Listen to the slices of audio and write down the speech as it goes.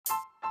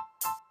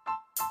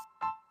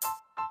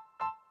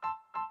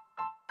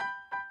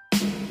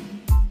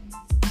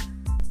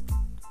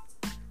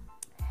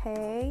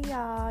Hey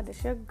y'all,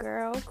 this your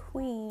girl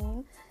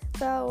Queen.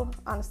 So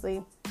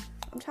honestly,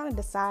 I'm trying to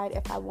decide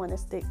if I want to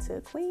stick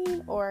to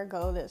Queen or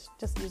go this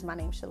just use my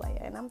name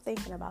Shalaya. And I'm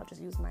thinking about just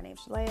using my name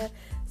Shalaya.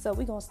 So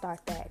we're gonna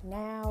start that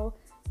now.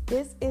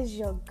 This is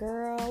your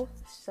girl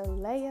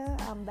Shalaya.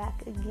 I'm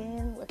back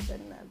again with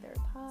another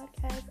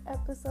podcast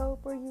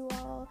episode for you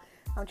all.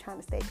 I'm trying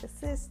to stay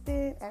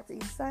consistent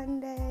every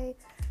Sunday.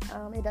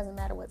 It doesn't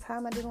matter what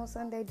time I do on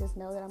Sunday, just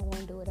know that I'm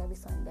going to do it every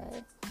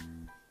Sunday.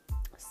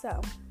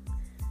 So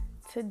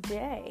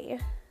today,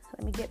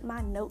 let me get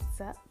my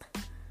notes up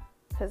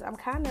because I'm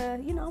kind of,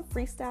 I'm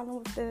freestyling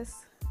with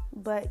this.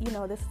 But,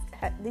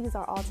 these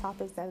are all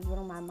topics that have been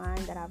on my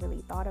mind that I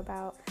really thought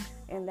about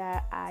and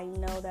that I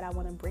know that I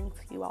want to bring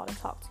to you all to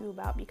talk to you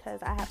about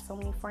because I have so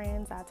many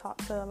friends. I talk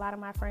to a lot of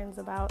my friends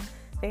about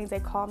things.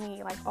 They call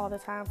me like all the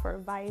time for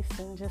advice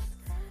and just,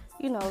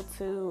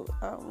 to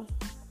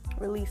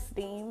release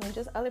steam, and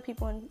just other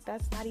people, and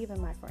that's not even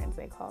my friends.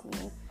 They call me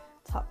and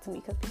talk to me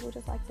because people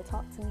just like to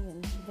talk to me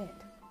and vent.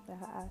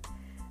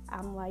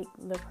 I'm like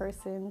the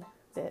person,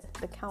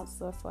 the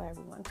counselor for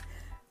everyone.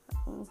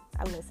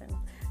 I listen.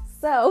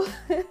 So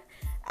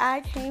I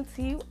came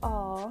to you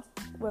all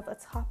with a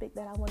topic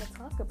that I want to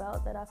talk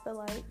about that I feel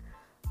like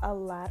a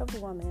lot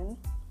of women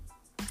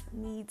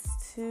needs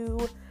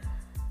to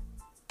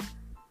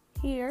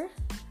hear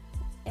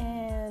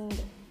and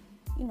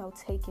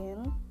take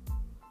in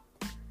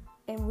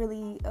and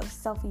really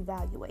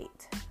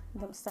self-evaluate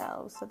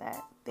themselves so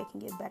that they can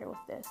get better with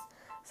this.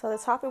 So the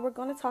topic we're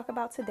going to talk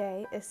about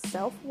today is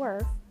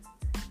self-worth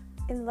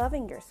and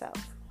loving yourself.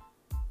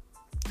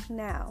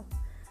 Now,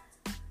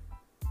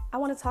 I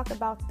want to talk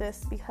about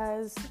this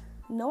because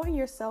knowing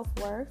your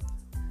self-worth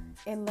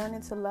and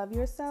learning to love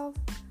yourself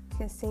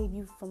can save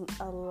you from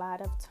a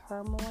lot of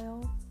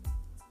turmoil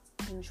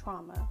and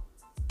trauma.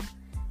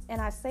 And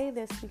I say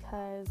this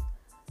because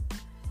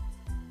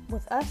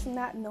with us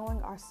not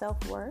knowing our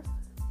self-worth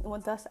and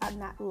with us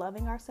not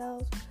loving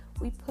ourselves,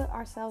 we put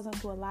ourselves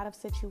into a lot of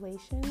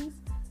situations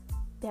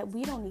that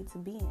we don't need to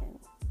be in.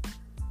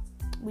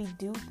 We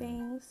do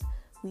things,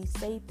 we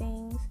say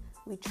things,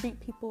 we treat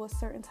people a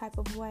certain type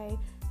of way,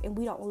 and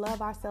we don't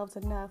love ourselves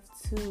enough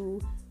to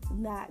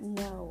not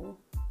know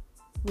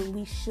when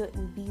we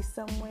shouldn't be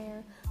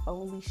somewhere or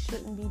when we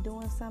shouldn't be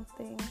doing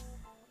something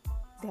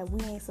that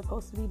we ain't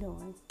supposed to be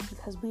doing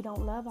because we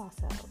don't love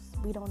ourselves.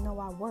 We don't know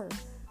our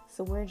worth.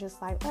 So we're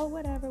just like, oh,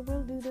 whatever,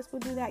 we'll do this, we'll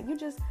do that.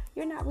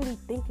 You're not really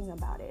thinking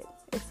about it.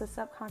 It's a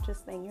subconscious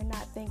thing. You're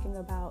not thinking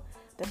about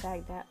the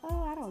fact that,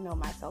 oh, I don't know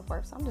my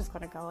self-worth, so I'm just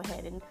going to go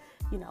ahead and,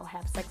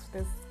 have sex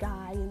with this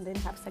guy and then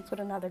have sex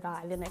with another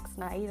guy the next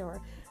night or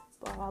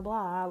blah, blah,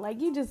 blah. Like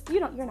you're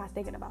not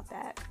thinking about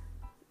that.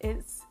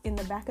 It's in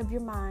the back of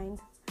your mind.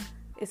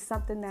 It's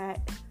something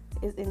that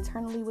is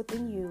internally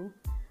within you,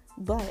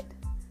 but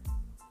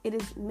it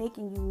is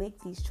making you make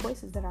these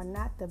choices that are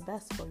not the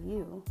best for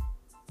you.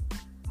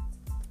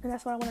 And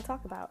that's what I want to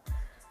talk about.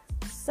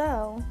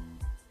 So,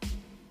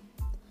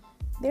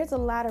 there's a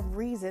lot of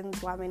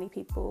reasons why many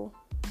people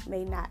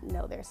may not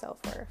know their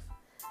self-worth.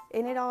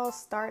 And it all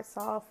starts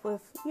off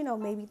with,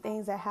 maybe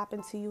things that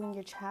happened to you in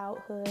your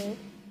childhood.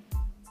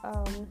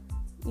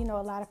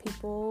 A lot of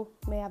people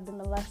may have been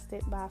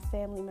molested by a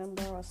family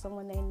member or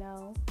someone they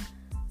know.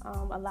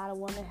 A lot of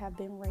women have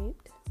been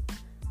raped,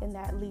 and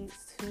that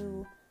leads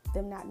to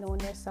them not knowing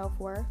their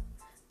self-worth.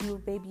 You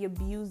may be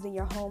abused in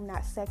your home,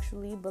 not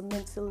sexually, but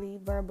mentally,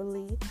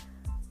 verbally,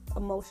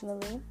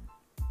 emotionally.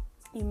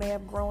 You may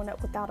have grown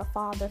up without a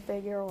father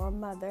figure or a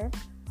mother,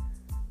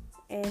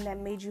 and that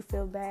made you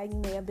feel bad. You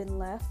may have been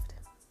left.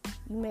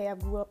 You may have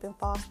grew up in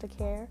foster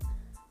care,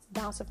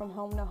 bouncing from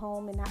home to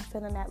home and not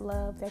feeling that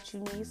love that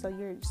you need, so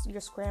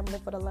you're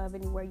scrambling for the love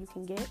anywhere you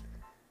can get,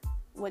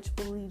 which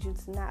will lead you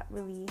to not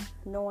really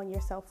knowing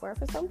your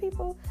self-worth. And some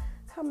people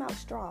come out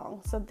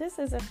strong. So this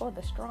isn't for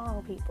the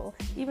strong people,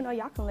 even though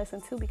y'all can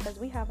listen too because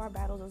we have our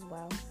battles as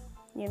well,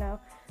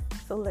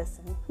 so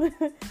listen.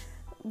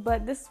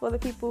 But this is for the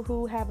people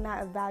who have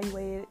not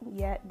evaluated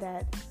yet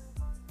that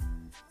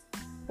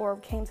or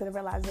came to the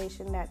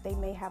realization that they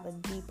may have a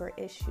deeper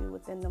issue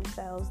within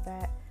themselves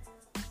that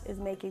is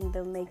making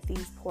them make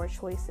these poor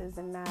choices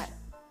and not,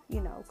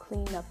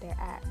 clean up their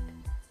act.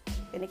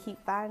 And they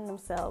keep finding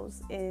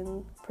themselves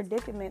in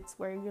predicaments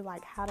where you're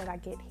like, how did I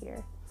get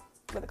here?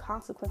 Where the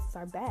consequences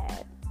are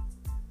bad.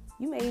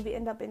 You may even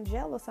end up in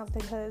jail or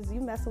something because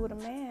you messing with a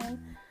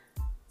man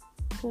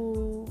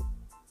who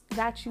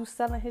got you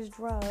selling his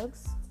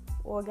drugs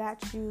or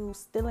got you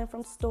stealing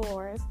from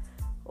stores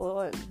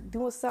or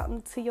doing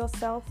something to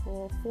yourself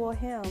or for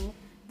him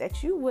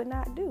that you would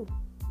not do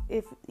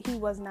if he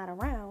was not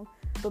around.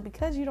 But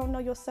because you don't know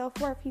your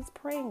self-worth, he's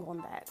preying on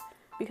that.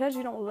 Because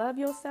you don't love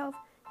yourself,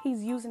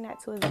 he's using that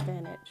to his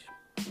advantage.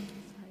 Sorry,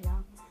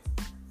 y'all.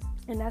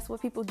 And that's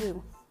what people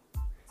do.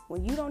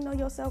 When you don't know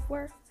your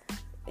self-worth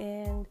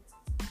and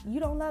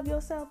you don't love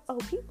yourself,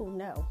 people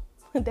know.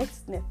 They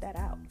sniff that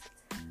out.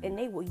 And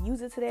they will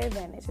use it to their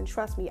advantage. And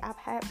trust me, I've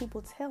had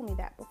people tell me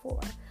that before.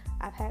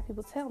 I've had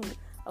people tell me,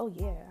 oh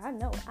yeah,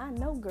 I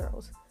know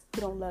girls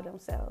who don't love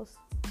themselves.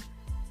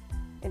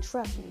 And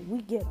trust me,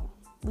 we get them.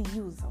 We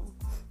use them.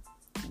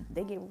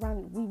 They get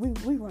run.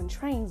 We run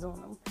trains on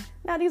them.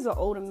 Now, these are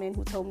older men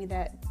who told me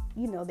that,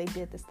 they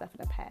did this stuff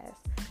in the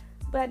past.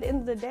 But at the end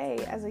of the day,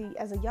 as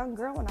a young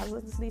girl, when I was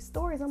listening to these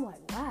stories, I'm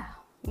like,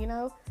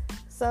 wow,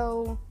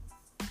 So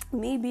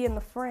me being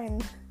the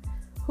friend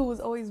who was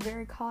always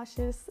very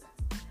cautious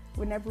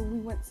whenever we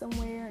went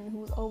somewhere and who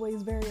was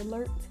always very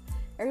alert,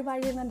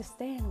 everybody didn't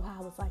understand why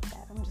I was like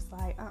that. I'm just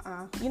like,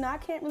 I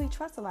can't really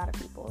trust a lot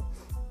of people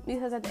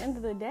because at the end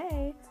of the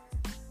day,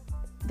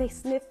 they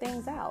sniff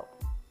things out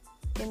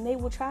and they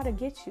will try to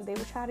get you. They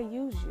will try to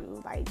use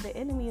you. Like, the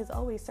enemy is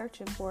always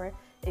searching for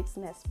its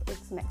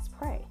next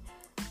prey.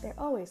 They're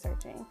always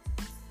searching.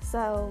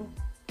 So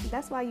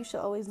that's why you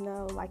should always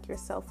know, like, your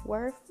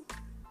self-worth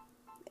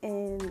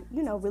and,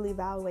 really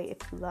evaluate if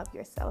you love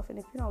yourself. And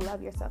if you don't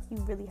love yourself, you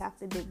really have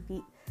to dig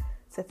deep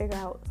to figure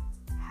out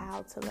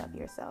how to love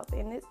yourself.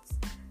 And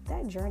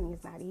that journey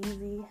is not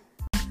easy.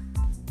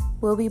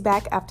 We'll be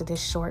back after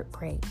this short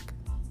break.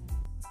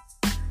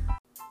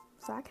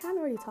 So I kind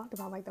of already talked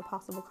about, like, the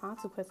possible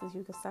consequences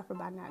you could suffer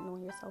by not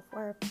knowing your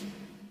self-worth.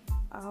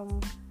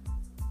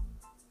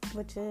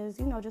 Which is,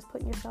 just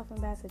putting yourself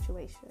in bad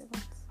situations.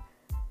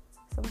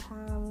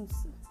 Sometimes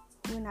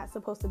we're not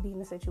supposed to be in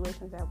the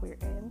situations that we're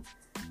in,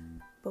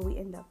 but we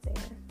end up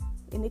there.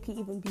 And it could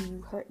even be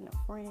you hurting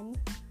a friend.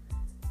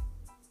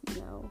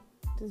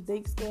 This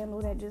big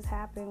scandal that just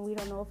happened. We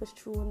don't know if it's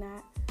true or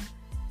not.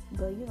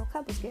 But, a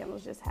couple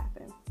scandals just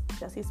happened.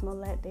 Jussie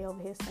Smollett, they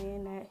over here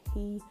saying that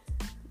he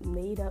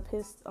made up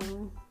his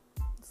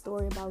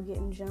story about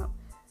getting jumped.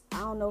 I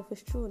don't know if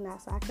it's true or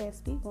not, so I can't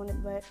speak on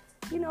it. But,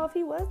 if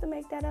he was to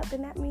make that up,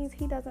 then that means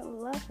he doesn't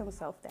love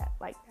himself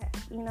like that.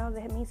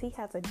 That means he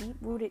has a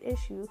deep-rooted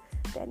issue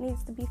that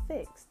needs to be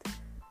fixed.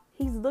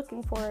 He's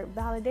looking for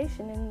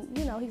validation and,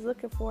 he's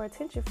looking for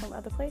attention from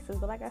other places.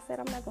 But like I said,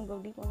 I'm not going to go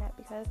deep on that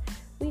because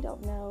we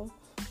don't know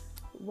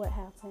what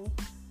happened.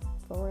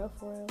 For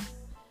real.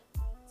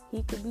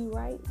 He could be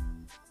right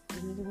and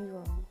he could be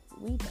wrong.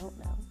 We don't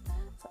know.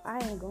 So I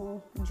ain't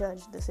going to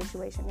judge the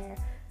situation there.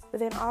 But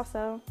then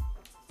also,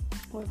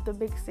 with the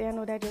big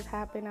scandal that just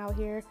happened out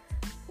here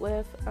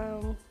with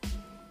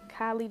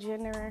Kylie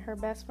Jenner and her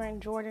best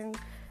friend Jordan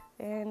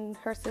and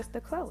her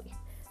sister Khloe.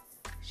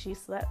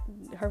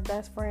 Her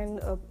best friend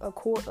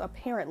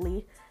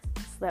apparently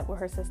slept with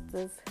her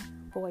sister's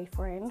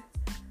boyfriend.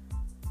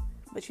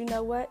 But you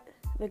know what?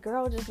 The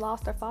girl just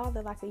lost her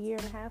father like a year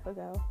and a half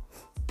ago.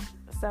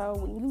 So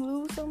when you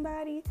lose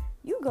somebody,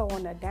 you go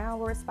on a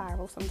downward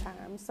spiral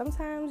sometimes.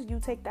 Sometimes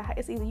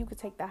it's either you could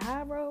take the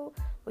high road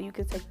or you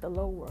could take the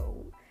low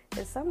road.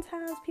 And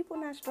sometimes people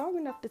are not strong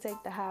enough to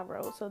take the high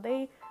road. So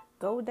they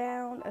go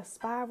down a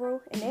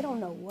spiral and they don't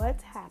know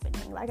what's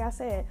happening. Like I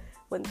said,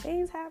 when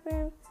things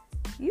happen,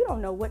 you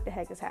don't know what the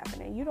heck is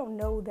happening. You don't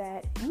know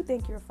that you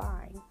think you're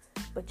fine,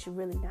 but you're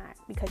really not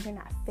because you're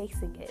not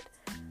facing it.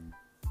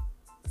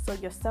 So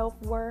your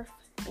self-worth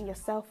and your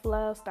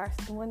self-love starts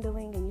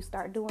dwindling and you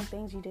start doing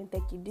things you didn't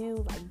think you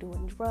do, like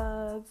doing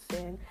drugs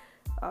and,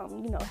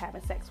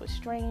 having sex with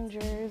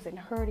strangers and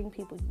hurting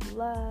people you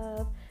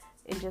love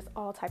and just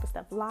all type of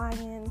stuff,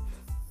 lying.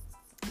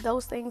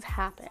 Those things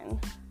happen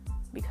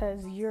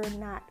because you're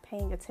not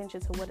paying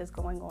attention to what is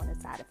going on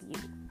inside of you.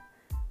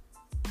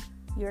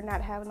 You're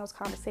not having those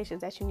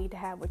conversations that you need to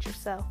have with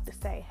yourself to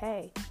say,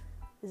 hey,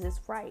 is this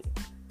right?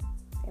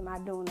 Am I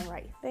doing the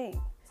right thing?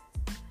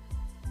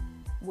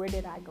 Where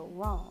did I go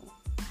wrong?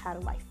 How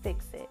do I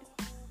fix it?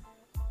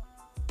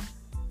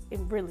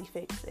 And really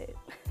fix it.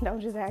 Don't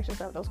just ask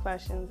yourself those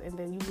questions and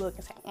then you look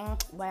and say,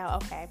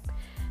 okay.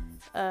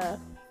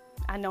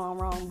 I know I'm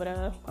wrong, but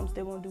I'm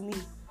still going to do me.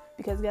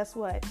 Because guess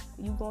what?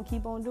 You going to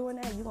keep on doing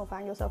that, you're going to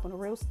find yourself in a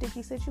real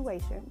sticky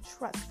situation.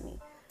 Trust me.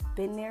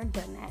 Been there,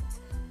 done that.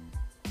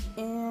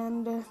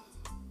 And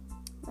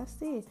let's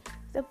see.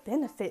 The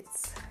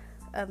benefits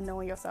of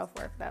knowing your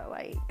self-worth, though.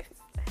 Like,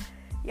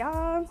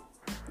 y'all,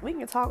 we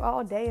can talk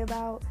all day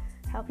about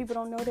how people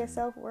don't know their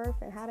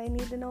self-worth and how they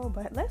need to know,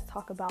 but let's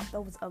talk about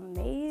those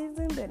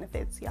amazing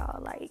benefits,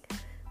 y'all. Like,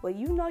 when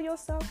you know your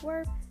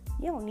self-worth,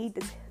 you don't need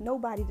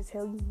nobody to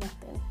tell you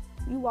nothing.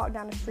 You walk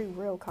down the street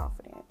real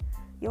confident.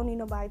 You don't need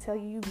nobody to tell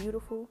you you're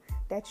beautiful,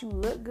 that you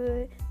look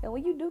good. And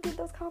when you do get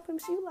those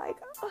compliments, you like,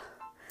 oh,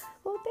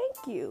 well,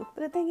 thank you.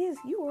 But the thing is,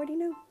 you already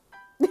knew.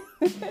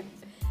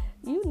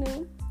 You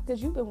knew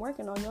because you've been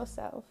working on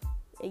yourself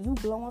and you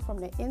glowing from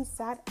the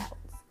inside out.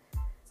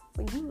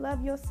 When you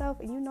love yourself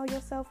and you know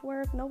your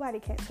self-worth, nobody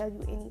can tell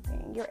you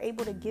anything. You're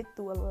able to get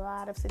through a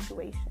lot of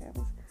situations,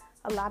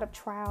 a lot of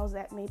trials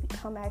that maybe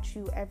come at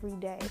you every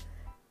day.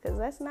 Because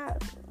that's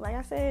not, like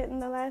I said in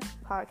the last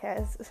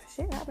podcast,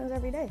 shit happens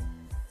every day,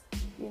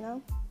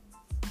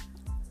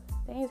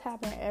 Things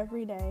happen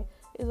every day.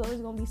 There's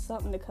always going to be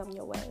something to come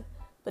your way.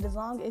 But as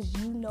long as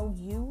you know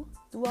you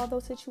through all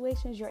those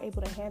situations, you're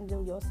able to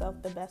handle yourself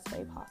the best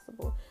way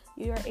possible.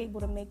 You're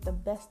able to make the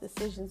best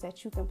decisions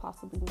that you can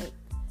possibly make.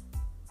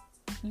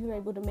 You're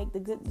able to make the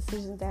good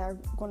decisions that are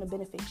going to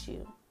benefit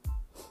you.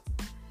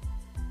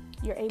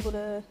 You're able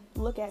to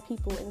look at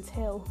people and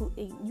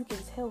you can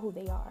tell who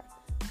they are.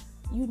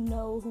 You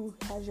know who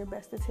has your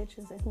best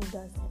intentions and who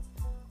doesn't.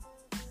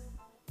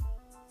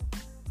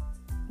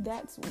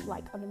 That's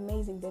like an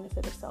amazing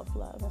benefit of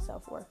self-love and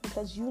self-worth,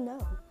 because you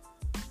know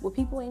when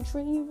people ain't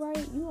treating you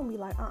right, you gonna be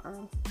like,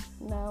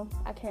 no,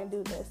 I can't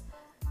do this.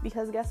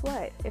 Because guess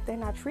what? If they're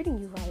not treating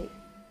you right,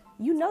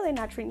 you know they're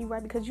not treating you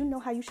right because you know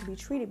how you should be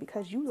treated,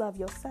 because you love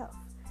yourself.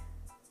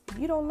 If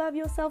you don't love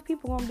yourself,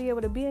 people won't be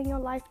able to be in your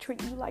life,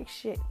 treating you like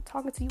shit,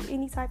 talking to you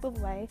any type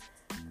of way,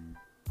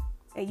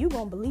 and you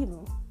gonna believe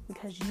them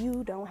because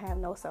you don't have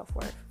no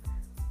self-worth.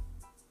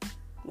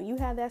 When you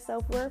have that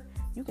self-worth,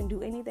 you can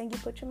do anything you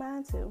put your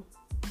mind to.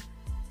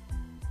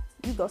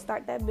 You go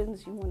start that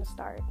business you want to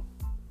start.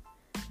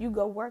 You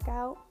go work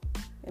out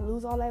and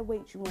lose all that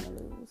weight you want to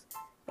lose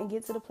and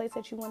get to the place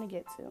that you want to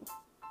get to.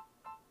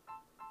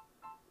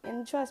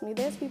 And trust me,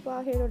 there's people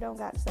out here that don't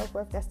got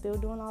self-worth that's still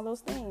doing all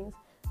those things,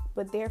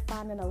 but they're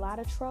finding a lot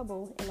of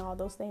trouble in all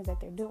those things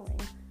that they're doing.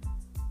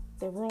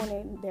 They're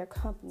ruining their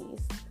companies.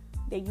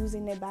 They're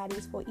using their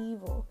bodies for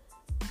evil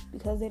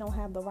because they don't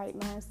have the right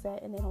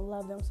mindset and they don't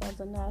love themselves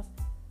enough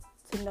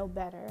to know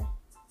better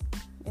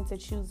and to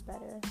choose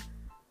better.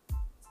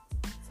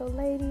 So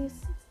ladies,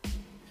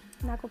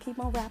 I'm not gonna keep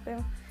on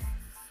rapping,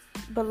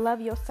 but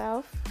love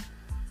yourself.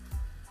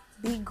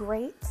 Be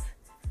great.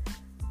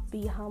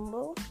 Be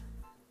humble.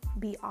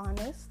 Be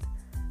honest.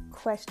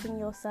 Question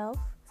yourself.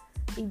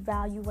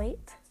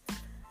 Evaluate.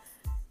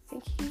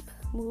 And keep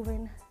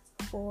moving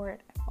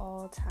forward at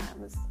all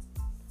times.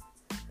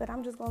 But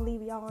I'm just gonna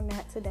leave y'all on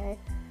that today.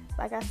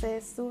 Like I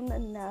said, soon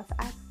enough,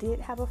 I did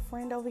have a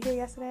friend over here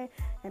yesterday,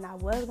 and I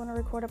was going to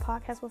record a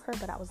podcast with her,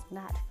 but I was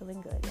not feeling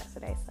good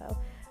yesterday, so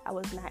I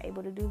was not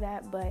able to do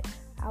that, but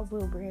I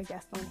will bring a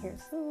guest on here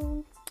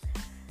soon.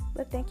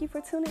 But thank you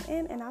for tuning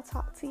in, and I'll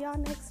talk to y'all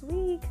next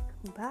week.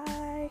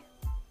 Bye.